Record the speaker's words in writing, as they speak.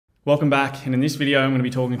Welcome back, and in this video I'm going to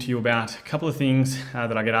be talking to you about a couple of things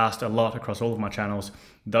that I get asked a lot across all of my channels.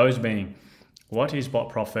 Those being, what is bot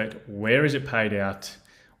profit? Where is it paid out?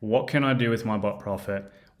 What can I do with my bot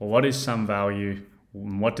profit? Well, what is some value?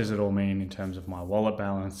 What does it all mean in terms of my wallet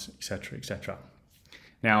balance, etc., etc.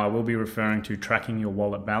 Now, I will be referring to tracking your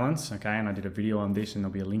wallet balance, okay? And I did a video on this, and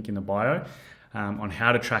there'll be a link in the bio on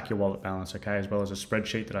how to track your wallet balance, okay? As well as a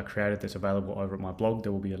spreadsheet that I created that's available over at my blog.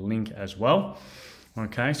 There will be a link as well.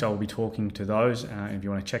 Okay, so I'll be talking to those. If you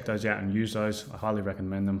want to check those out and use those, I highly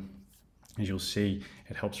recommend them. As you'll see,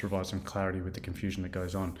 it helps provide some clarity with the confusion that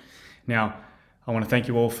goes on. Now, I want to thank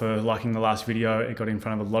you all for liking the last video. It got in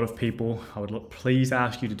front of a lot of people. I would please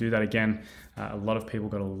ask you to do that again. A lot of people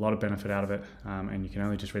got a lot of benefit out of it, and you can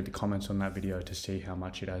only just read the comments on that video to see how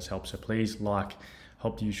much it has helped. So please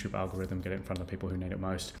help the YouTube algorithm get it in front of the people who need it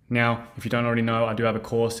most. Now, if you don't already know, I do have a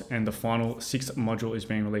course, and the final 6th module is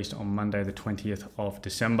being released on Monday, the 20th of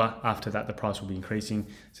December. After that, the price will be increasing.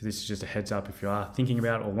 So this is just a heads up if you are thinking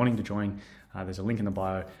about or wanting to join. There's a link in the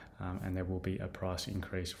bio, and there will be a price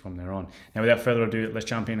increase from there on. Now, without further ado, let's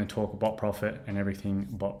jump in and talk bot profit and everything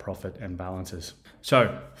bot profit and balances.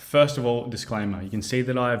 So first of all, disclaimer, you can see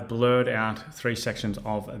that I have blurred out 3 sections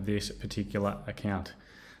of this particular account.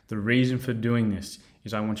 The reason for doing this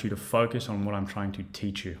is I want you to focus on what I'm trying to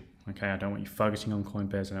teach you. Okay, I don't want you focusing on coin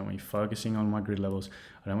pairs. I don't want you focusing on my grid levels.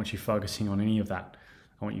 I don't want you focusing on any of that.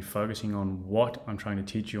 I want you focusing on what I'm trying to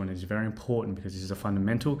teach you, and it's very important because this is a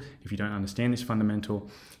fundamental. If you don't understand this fundamental,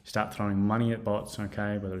 start throwing money at bots,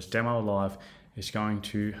 okay, whether it's demo or live, it's going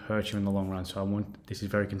to hurt you in the long run. So this is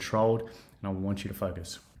very controlled, and I want you to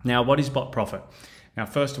focus. Now, what is bot profit? Now,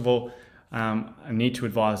 first of all, I need to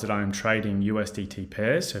advise that I am trading USDT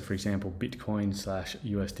pairs. So for example, Bitcoin /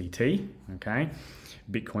 USDT, okay?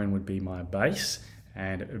 Bitcoin would be my base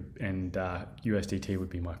and USDT would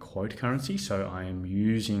be my quote currency. So I am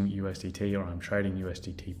using USDT, or I'm trading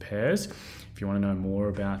USDT pairs. If you want to know more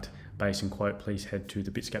about base and quote, please head to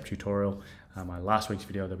the Bitsgap tutorial. My last week's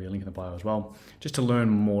video, there'll be a link in the bio as well, just to learn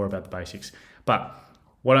more about the basics. But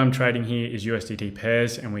what I'm trading here is USDT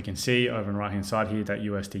pairs, and we can see over on the right hand side here that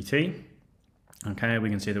USDT. Okay, we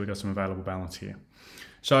can see that we've got some available balance here.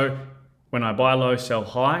 So when I buy low, sell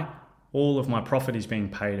high, all of my profit is being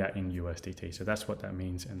paid out in USDT. So that's what that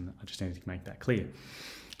means, and I just need to make that clear.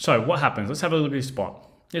 So what happens? Let's have a look at this bot.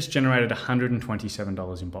 It's generated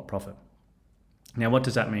 $127 in bot profit. Now, what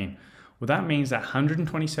does that mean? Well, that means that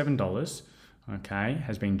 $127, okay,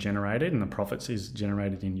 has been generated, and the profits is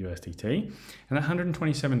generated in USDT. And that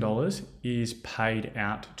 $127 is paid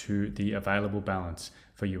out to the available balance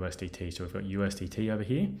for USDT. So we've got USDT over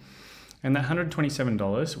here, and that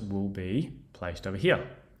 $127 will be placed over here.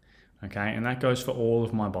 Okay, and that goes for all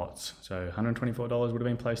of my bots. So $124 would have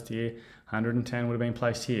been placed here, $110 would have been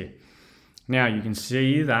placed here. Now you can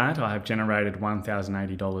see that I have generated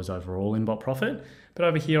 $1,080 overall in bot profit, but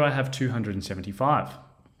over here I have $275.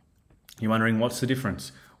 You're wondering, what's the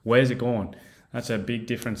difference? Where's it gone? That's a big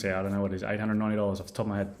difference there. I don't know what it is, $890 off the top of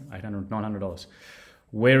my head, $900.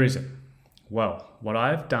 Where is it? Well, what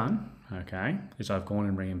I've done, okay, is I've gone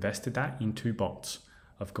and reinvested that into bots.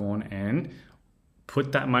 I've gone and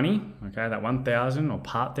put that money, okay, that 1,000 or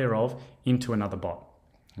part thereof, into another bot,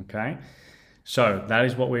 okay? So that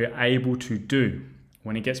is what we're able to do.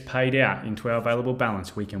 When it gets paid out into our available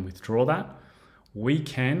balance, we can withdraw that. We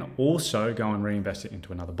can also go and reinvest it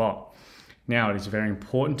into another bot. Now, it is very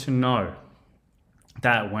important to know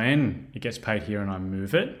that when it gets paid here and I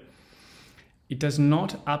move it, it does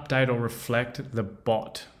not update or reflect the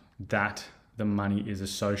bot that the money is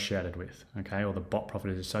associated with, okay, or the bot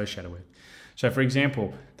profit is associated with. So for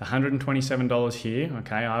example, the $127 here,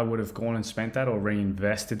 okay, I would have gone and spent that or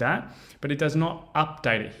reinvested that, but it does not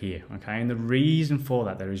update it here, okay? And the reason for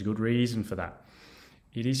that, there is good reason for that.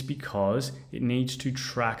 It is because it needs to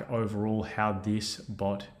track overall how this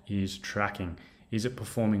bot is tracking. Is it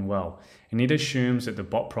performing well? And it assumes that the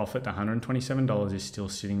bot profit, the $127, is still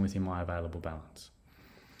sitting within my available balance.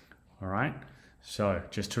 All right, so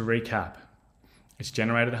just to recap, it's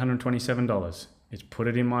generated $127. It's put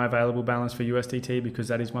it in my available balance for USDT because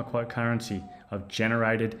that is my quote currency. I've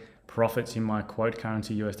generated profits in my quote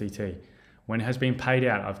currency USDT. When it has been paid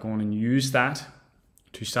out, I've gone and used that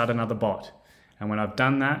to start another bot. And when I've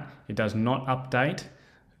done that, it does not update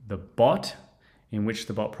the bot in which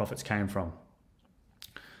the bot profits came from.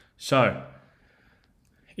 So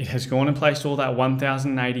it has gone and placed all that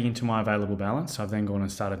 1,080 into my available balance. I've then gone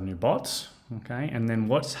and started new bots, okay? And then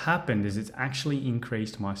what's happened is it's actually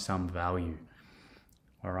increased my sum value.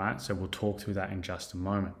 All right, so we'll talk through that in just a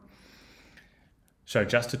moment. So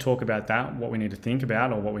just to talk about that, what we need to think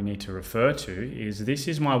about, or what we need to refer to, is this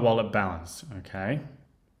is my wallet balance, okay?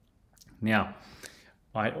 Now,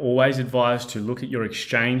 I always advise to look at your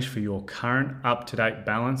exchange for your current up-to-date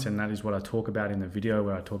balance, and that is what I talk about in the video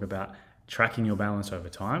where I talk about tracking your balance over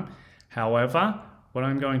time. However, what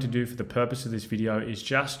I'm going to do for the purpose of this video is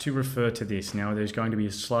just to refer to this. Now, there's going to be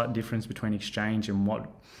a slight difference between exchange and what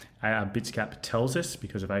Bitsgap tells us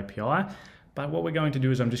because of API, but what we're going to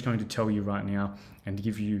do is I'm just going to tell you right now and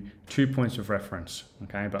give you 2 points of reference,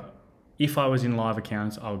 okay? But if I was in live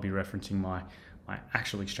accounts, I would be referencing my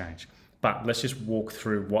actual exchange. But let's just walk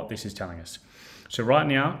through what this is telling us. So right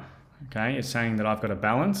now, okay, it's saying that I've got a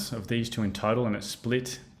balance of these two in total and it's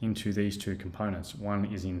split into these two components. One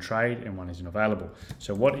is in trade and one isn't available.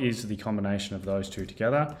 So what is the combination of those two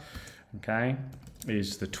together? Okay,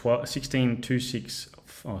 is the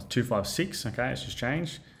 16,256, okay, it's just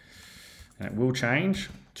changed. And it will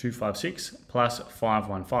change, 256 plus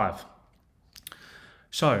 515.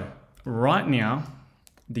 So right now,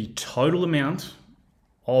 the total amount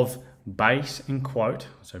of base and quote,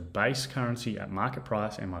 so base currency at market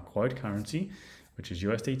price and my quote currency, which is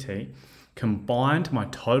USDT, combined my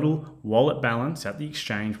total wallet balance at the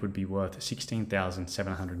exchange would be worth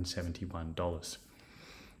 $16,771.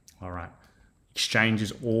 All right, exchange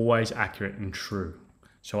is always accurate and true.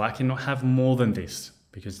 So I cannot have more than this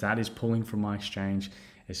because that is pulling from my exchange.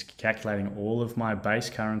 It's calculating all of my base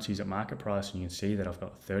currencies at market price, and you can see that I've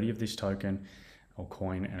got 30 of this token or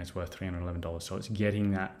coin and it's worth $311. So it's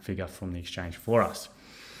getting that figure from the exchange for us.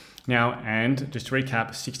 Now, and just to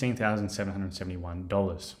recap,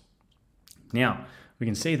 $16,771. Now, we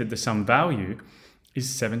can see that the sum value is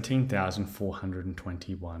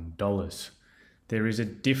 $17,421. There is a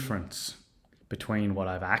difference between what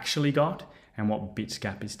I've actually got and what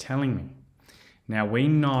Bitsgap is telling me. Now we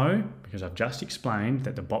know, because I've just explained,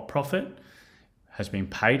 that the bot profit has been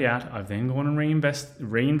paid out. I've then gone and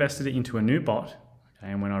reinvested it into a new bot.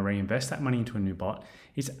 Okay, and when I reinvest that money into a new bot,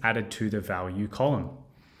 it's added to the value column.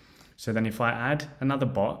 So then if I add another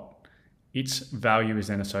bot, its value is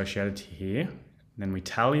then associated to here. Then we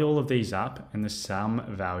tally all of these up and the sum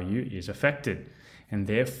value is affected. And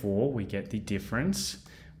therefore we get the difference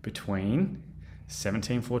between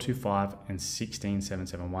 17,425 and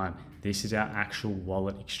 16,771. This is our actual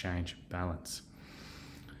wallet exchange balance.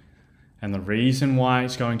 And the reason why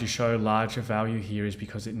it's going to show larger value here is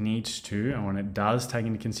because it needs to, and when it does take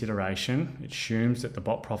into consideration, it assumes that the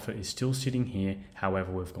bot profit is still sitting here,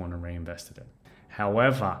 however we've gone and reinvested it.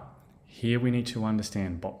 However, here we need to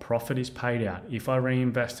understand bot profit is paid out. If I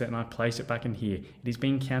reinvest it and I place it back in here, it is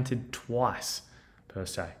being counted twice per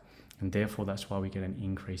se. And therefore that's why we get an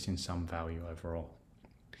increase in sum value overall.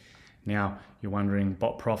 Now, you're wondering,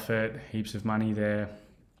 bot profit, heaps of money there,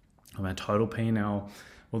 my total P&L.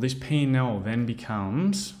 Well, this P&L then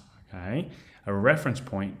becomes, okay, a reference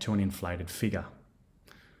point to an inflated figure.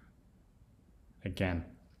 Again,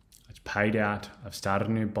 it's paid out, I've started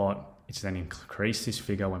a new bot, it's then increased this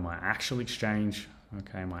figure when my actual exchange,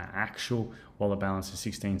 okay, my actual wallet balance is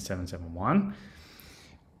 16,771.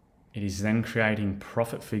 It is then creating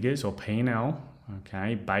profit figures or P&L,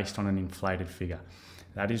 okay, based on an inflated figure.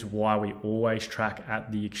 That is why we always track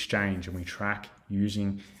at the exchange, and we track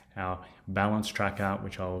using our balance tracker,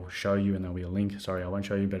 which I'll show you, and there'll be a link. Sorry, I won't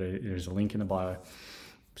show you, but there's a link in the bio.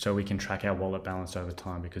 So we can track our wallet balance over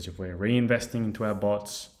time, because if we're reinvesting into our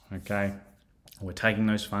bots, okay, we're taking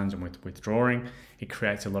those funds and we're withdrawing, it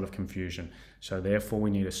creates a lot of confusion. So therefore we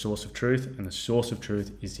need a source of truth, and the source of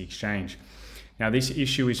truth is the exchange. Now this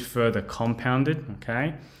issue is further compounded,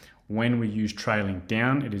 okay? When we use trailing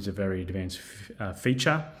down, it is a very advanced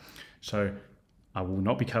feature. So I will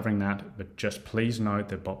not be covering that, but just please note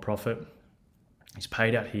that bot profit is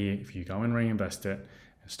paid out here. If you go and reinvest it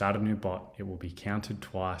and start a new bot, it will be counted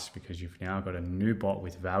twice because you've now got a new bot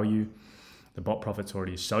with value. The bot profit's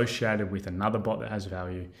already associated with another bot that has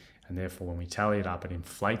value, and therefore when we tally it up, it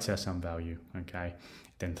inflates our sum value, okay?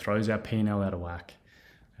 It then throws our P&L out of whack,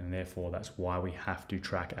 and therefore that's why we have to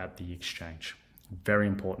track at the exchange. Very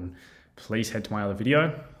important. Please head to my other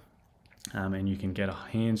video and you can get a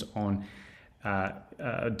hands-on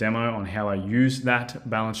a demo on how I use that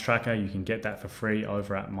balance tracker. You can get that for free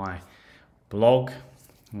over at my blog,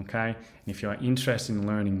 okay? And if you're interested in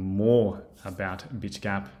learning more about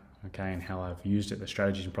Bitsgap, okay, and how I've used it, the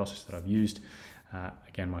strategies and process that I've used,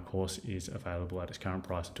 again, my course is available at its current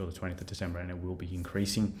price until the 20th of December, and it will be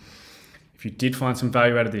increasing. If you did find some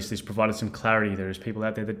value out of this provided some clarity. There is people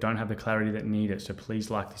out there that don't have the clarity that need it. So please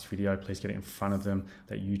like this video, please get it in front of them,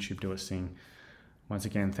 that YouTube do its thing. Once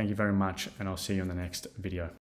again, thank you very much, and I'll see you in the next video.